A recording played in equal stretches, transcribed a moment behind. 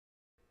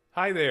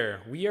Hi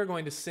there. We are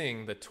going to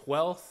sing the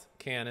 12th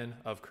canon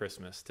of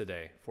Christmas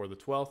today for the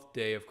 12th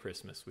day of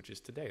Christmas, which is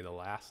today, the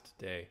last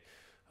day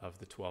of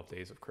the 12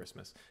 days of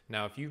Christmas.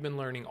 Now, if you've been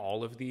learning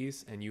all of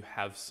these and you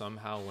have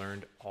somehow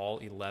learned all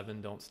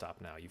 11, don't stop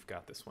now. You've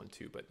got this one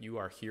too, but you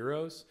are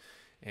heroes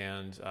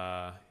and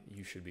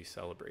you should be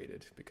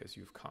celebrated because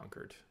you've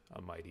conquered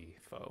a mighty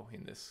foe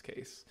in this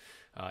case.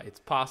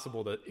 It's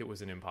possible that it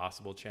was an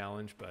impossible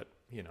challenge, but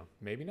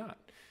maybe not.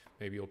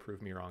 Maybe you'll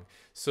prove me wrong.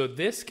 So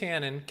this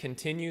canon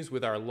continues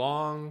with our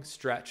long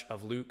stretch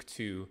of Luke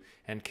 2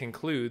 and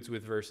concludes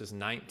with verses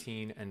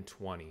 19 and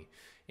 20.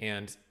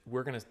 And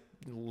we're going to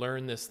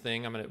learn this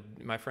thing.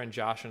 My friend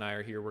Josh and I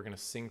are here. We're going to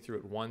sing through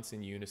it once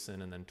in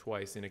unison and then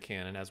twice in a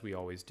canon, as we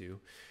always do.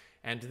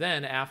 And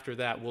then after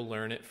that, we'll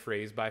learn it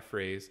phrase by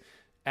phrase.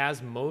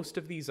 As most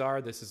of these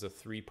are, this is a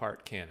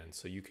 3-part canon.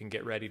 So you can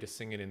get ready to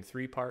sing it in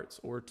 3 parts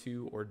or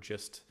 2, or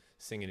just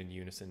sing it in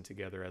unison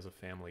together as a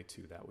family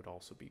too. That would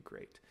also be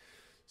great.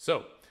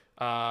 So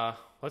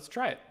let's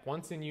try it.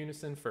 Once in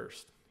unison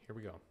first. Here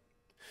we go.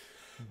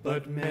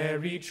 But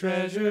Mary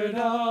treasured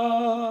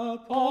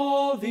up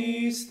all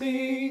these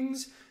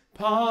things,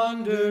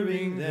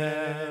 pondering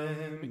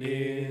them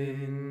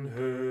in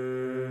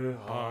her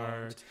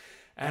heart.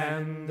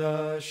 And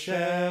the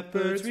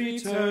shepherds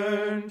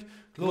returned,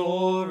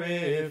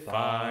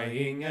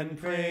 glorifying and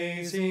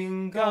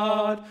praising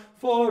God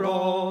for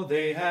all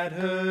they had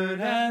heard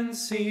and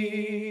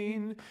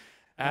seen,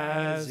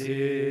 as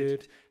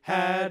it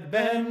had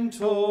been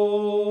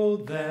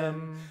told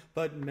them.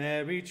 But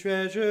Mary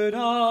treasured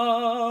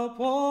up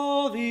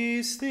all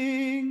these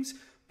things,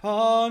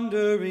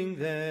 pondering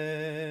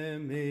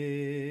them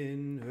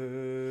in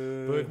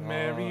her heart. But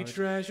Mary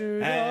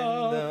treasured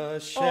up the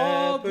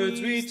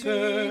shepherds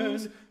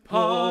returned,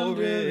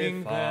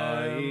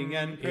 glorifying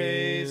and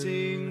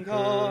praising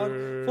God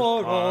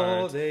for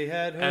all they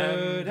had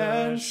heard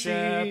and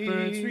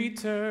seen,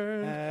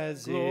 returned,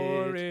 as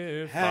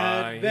it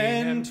had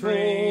been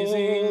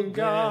told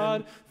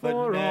God.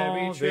 But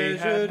Mary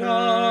treasured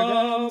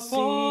up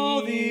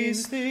all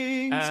these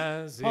things,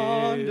 as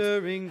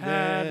pondering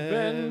had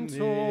been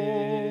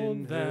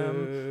told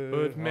them.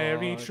 But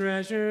Mary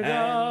treasured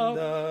up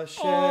the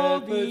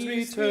shepherds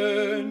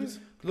returned,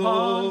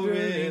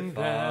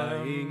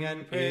 glorifying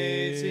and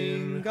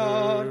praising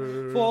God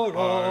for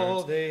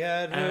all they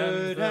had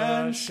heard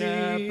and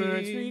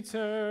seen,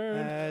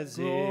 as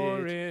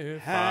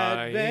it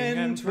had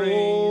been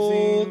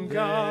told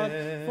God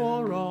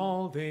for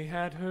all they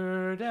had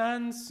heard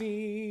and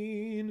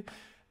seen,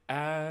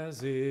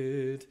 as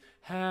it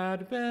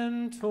had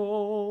been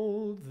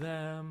told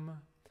them.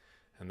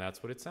 And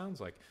that's what it sounds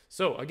like.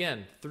 So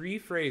again, 3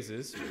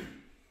 phrases.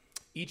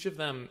 Each of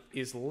them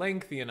is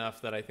lengthy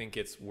enough that I think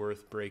it's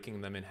worth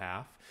breaking them in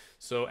half.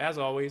 So as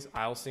always,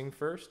 I'll sing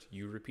first.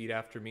 You repeat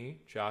after me.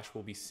 Josh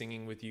will be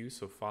singing with you,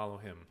 so follow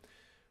him.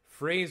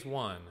 Phrase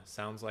 1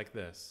 sounds like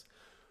this.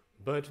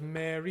 But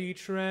Mary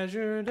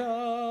treasured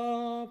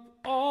up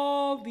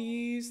all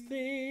these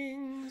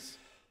things.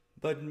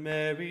 But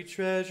Mary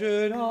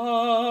treasured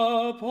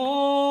up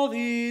all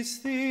these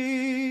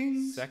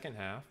things. Second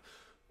half.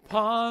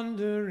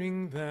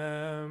 Pondering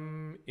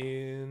them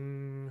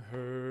in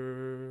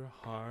her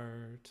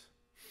heart.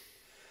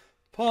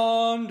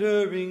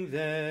 Pondering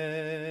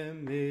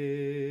them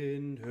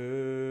in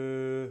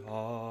her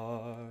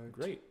heart.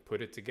 Great.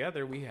 Put it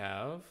together. We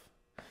have,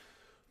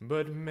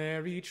 but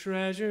Mary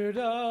treasured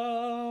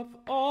up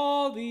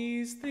all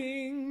these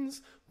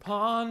things,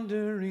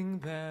 pondering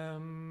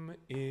them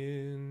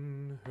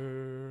in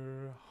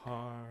her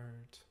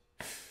heart.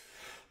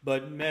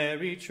 But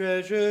Mary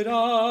treasured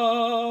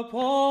up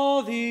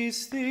all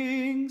these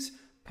things,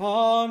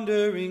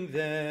 pondering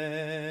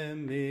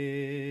them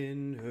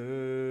in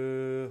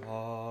her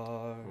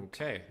heart.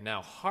 Okay,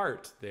 now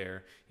heart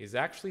there is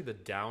actually the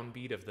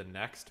downbeat of the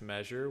next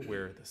measure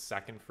where the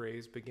second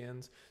phrase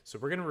begins. So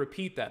we're going to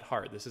repeat that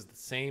heart. This is the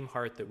same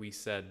heart that we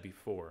said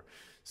before.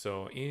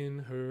 So in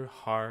her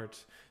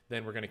heart,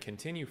 then we're going to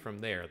continue from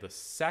there. The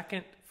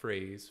second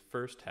phrase,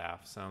 first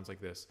half, sounds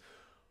like this.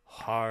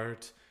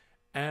 Heart.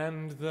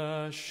 And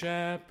the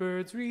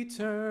shepherds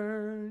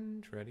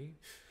returned. Ready?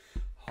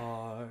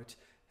 Heart.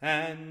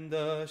 And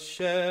the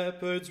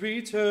shepherds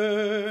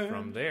returned.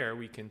 From there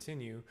we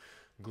continue.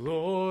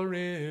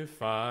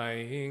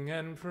 Glorifying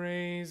and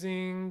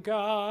praising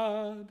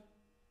God.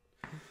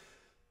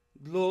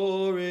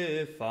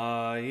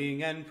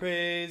 Glorifying and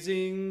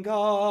praising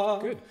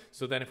God. Good.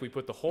 So then if we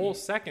put the whole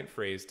second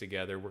phrase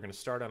together, we're going to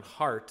start on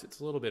heart. It's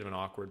a little bit of an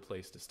awkward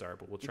place to start,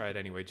 but we'll try it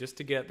anyway. Just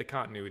to get the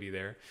continuity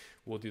there,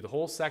 we'll do the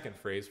whole second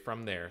phrase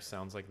from there.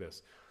 Sounds like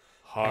this.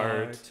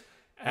 Heart.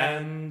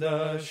 And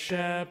the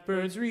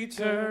shepherds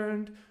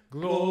returned,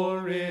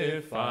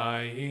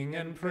 glorifying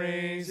and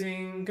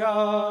praising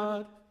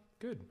God.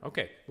 Good.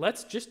 Okay.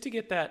 Let's, just to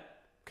get that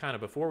kind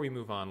of, before we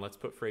move on, let's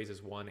put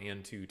phrases 1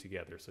 and 2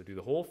 together. So do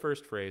the whole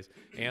first phrase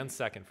and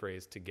second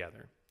phrase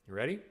together. You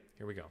ready?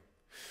 Here we go.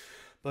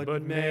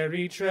 But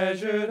Mary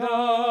treasured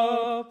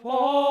up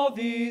all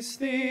these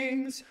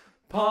things,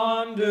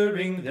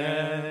 pondering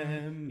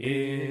them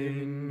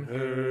in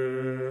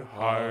her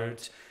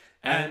heart.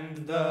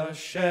 And the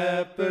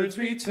shepherds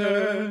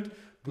returned,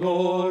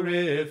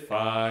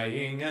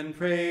 glorifying and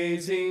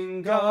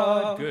praising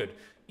God. Good.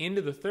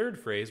 Into the third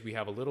phrase, we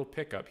have a little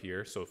pickup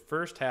here. So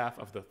first half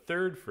of the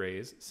third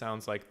phrase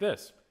sounds like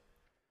this.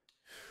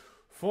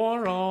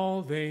 For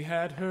all they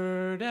had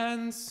heard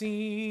and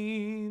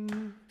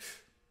seen.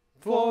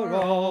 For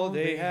all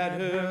they had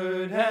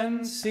heard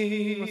and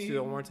seen. Let's do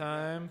that one more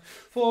time.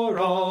 For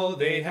all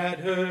they had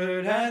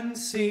heard and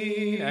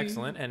seen.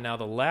 Excellent. And now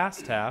the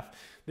last half.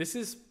 This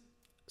is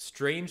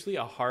strangely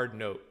a hard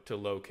note to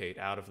locate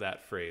out of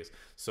that phrase.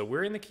 So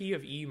we're in the key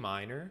of E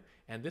minor,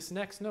 and this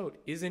next note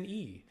is an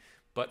E.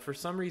 But for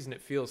some reason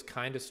it feels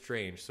kind of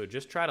strange. So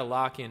just try to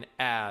lock in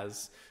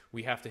as.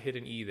 We have to hit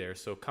an E there.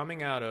 So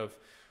coming out of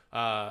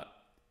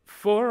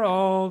for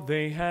all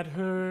they had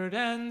heard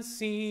and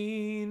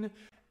seen,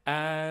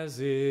 as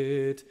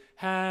it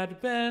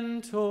had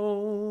been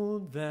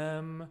told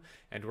them.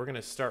 And we're going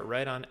to start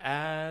right on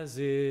as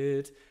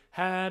it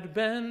had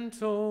been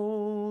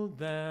told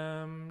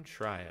them.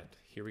 Try it.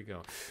 Here we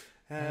go.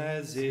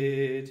 As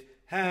it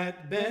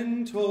had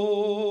been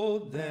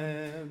told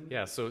them.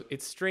 Yeah, so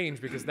it's strange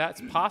because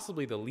that's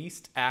possibly the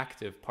least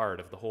active part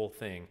of the whole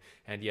thing,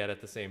 and yet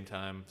at the same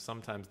time,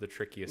 sometimes the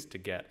trickiest to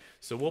get.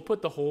 So we'll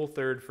put the whole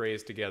third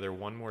phrase together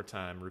one more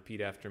time.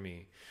 Repeat after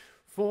me.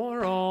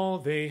 For all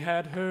they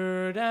had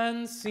heard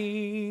and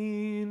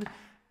seen,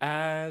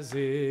 as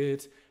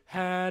it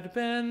had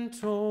been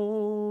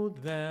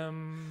told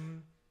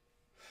them.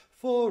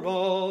 For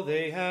all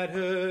they had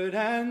heard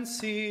and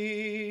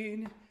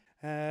seen,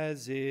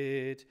 as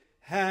it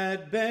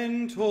had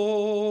been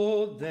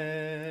told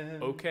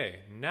them.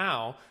 Okay,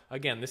 now,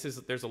 again,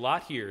 there's a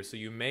lot here, so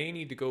you may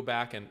need to go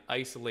back and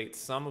isolate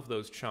some of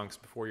those chunks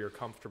before you're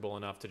comfortable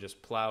enough to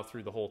just plow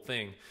through the whole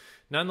thing.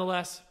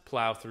 Nonetheless,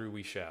 plow through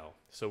we shall.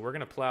 So we're going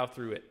to plow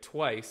through it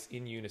twice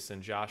in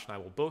unison. Josh and I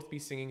will both be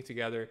singing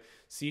together.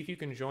 See if you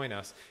can join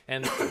us.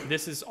 And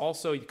this is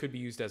also, it could be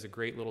used as a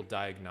great little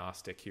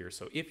diagnostic here.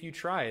 So if you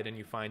try it and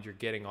you find you're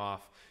getting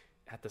off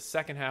at the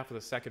second half of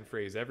the second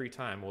phrase every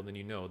time, well, then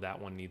you know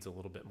that one needs a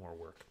little bit more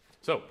work.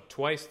 So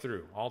twice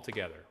through, all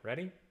together.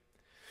 Ready?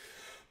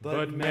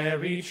 But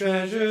Mary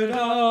treasured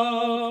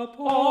up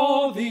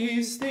all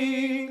these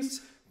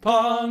things,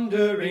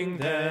 pondering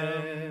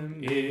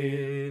them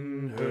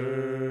in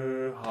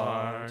her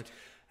heart.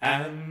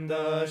 And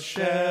the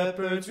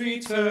shepherds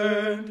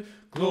returned,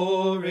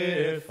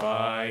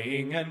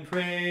 glorifying and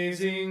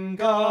praising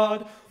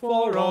God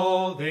for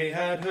all they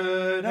had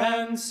heard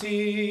and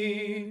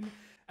seen,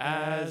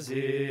 as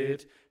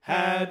it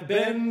had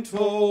been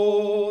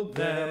told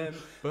them.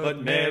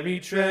 But Mary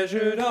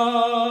treasured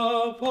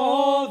up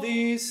all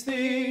these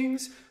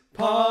things,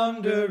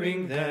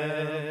 pondering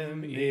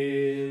them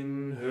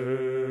in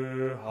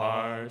her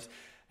heart.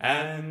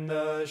 And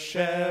the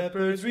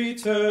shepherds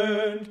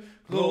returned,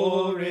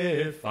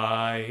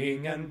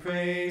 glorifying and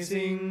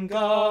praising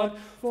God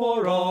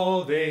for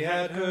all they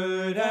had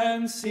heard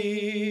and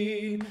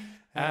seen,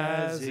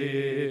 as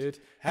it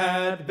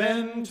had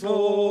been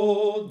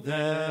told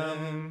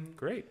them.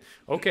 Great.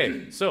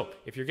 Okay, so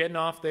if you're getting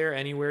off there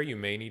anywhere, you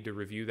may need to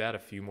review that a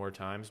few more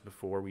times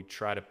before we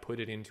try to put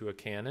it into a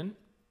canon.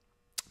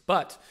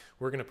 But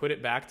we're going to put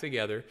it back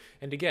together.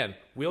 And again,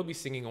 we'll be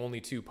singing only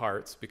two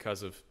parts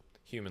because of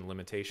human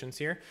limitations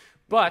here.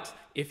 But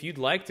if you'd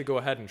like to go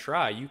ahead and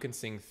try, you can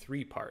sing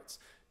three parts.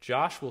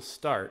 Josh will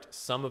start.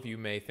 Some of you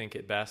may think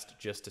it best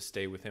just to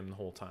stay with him the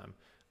whole time.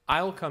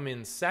 I'll come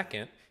in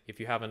second. If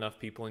you have enough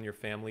people in your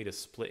family to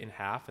split in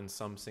half and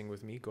some sing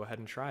with me, go ahead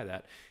and try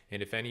that.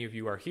 And if any of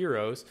you are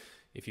heroes,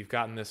 if you've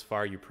gotten this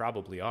far, you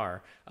probably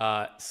are,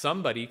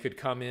 somebody could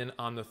come in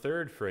on the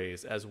third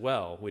phrase as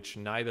well, which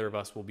neither of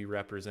us will be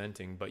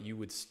representing, but you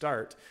would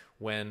start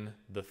when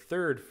the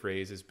third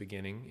phrase is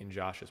beginning in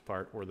Josh's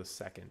part or the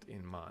second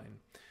in mine.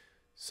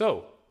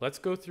 So let's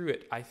go through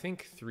it, I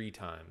think 3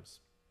 times.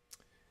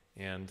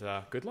 And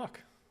good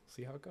luck.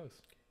 See how it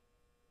goes.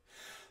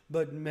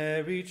 But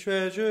Mary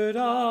treasured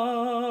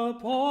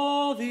up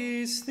all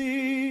these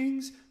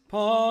things,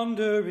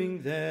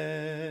 pondering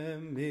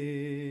them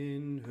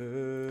in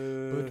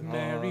her But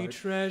Mary heart.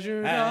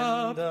 treasured And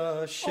up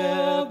the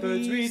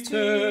shepherds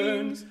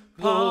returned, things,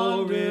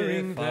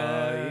 glorifying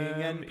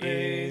them and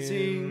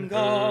praising in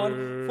God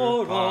her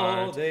for all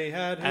heart. they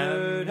had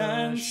heard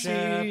and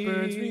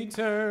shepherds seen,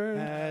 returned,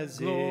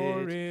 as it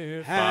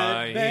glorifying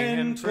had been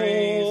and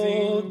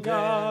praising told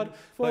God them.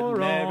 for But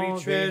Mary all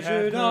they treasured had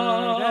heard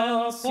and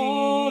up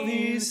all seen,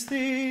 these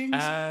things,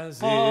 as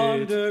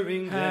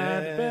pondering it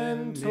had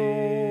them been told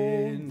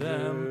in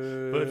them.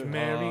 her But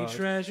Mary heart.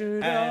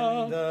 treasured And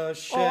up the all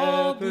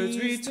shepherds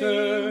these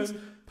returned,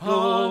 things,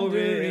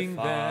 pondering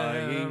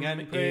glorifying them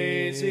and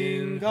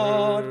praising in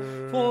God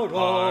her for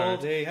all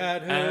heart. they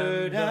had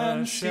heard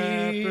And and the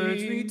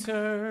shepherds seen,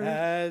 returned,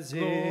 as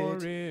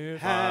it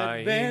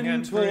had been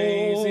and told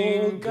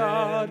praising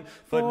God them.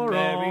 for But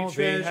Mary all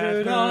they had treasured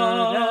heard and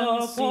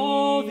up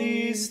all seen,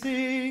 these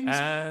things,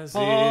 as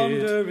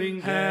pondering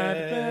it had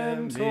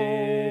them been told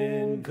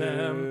in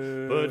them.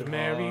 her But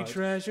Mary heart.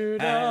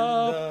 treasured And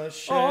up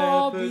the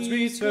all shepherds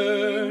these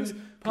returned,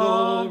 things,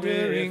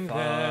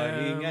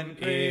 glorifying and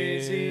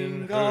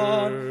praising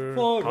God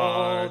for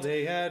all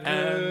they had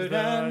heard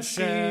and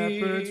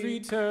shepherds seen,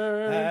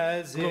 returned,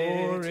 as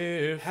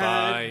it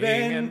had glorifying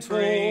been and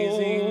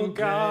praising told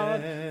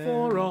God them.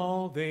 for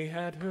all they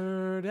had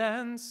heard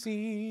and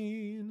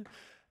seen,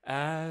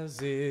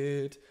 as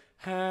it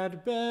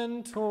had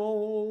been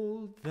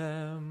told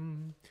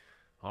them.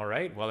 All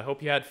right, well, I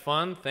hope you had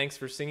fun. Thanks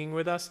for singing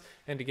with us.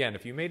 And again,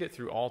 if you made it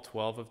through all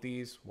 12 of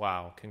these,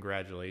 wow,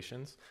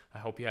 congratulations. I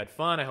hope you had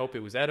fun. I hope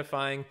it was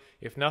edifying.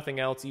 If nothing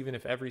else, even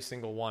if every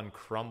single one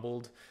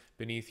crumbled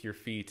beneath your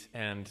feet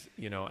and,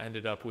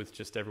 ended up with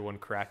just everyone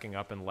cracking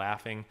up and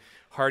laughing,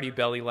 hearty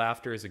belly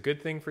laughter is a good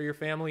thing for your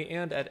family.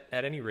 And at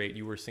any rate,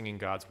 you were singing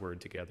God's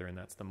word together, and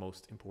that's the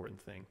most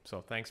important thing.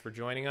 So thanks for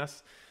joining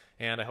us,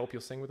 and I hope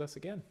you'll sing with us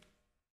again.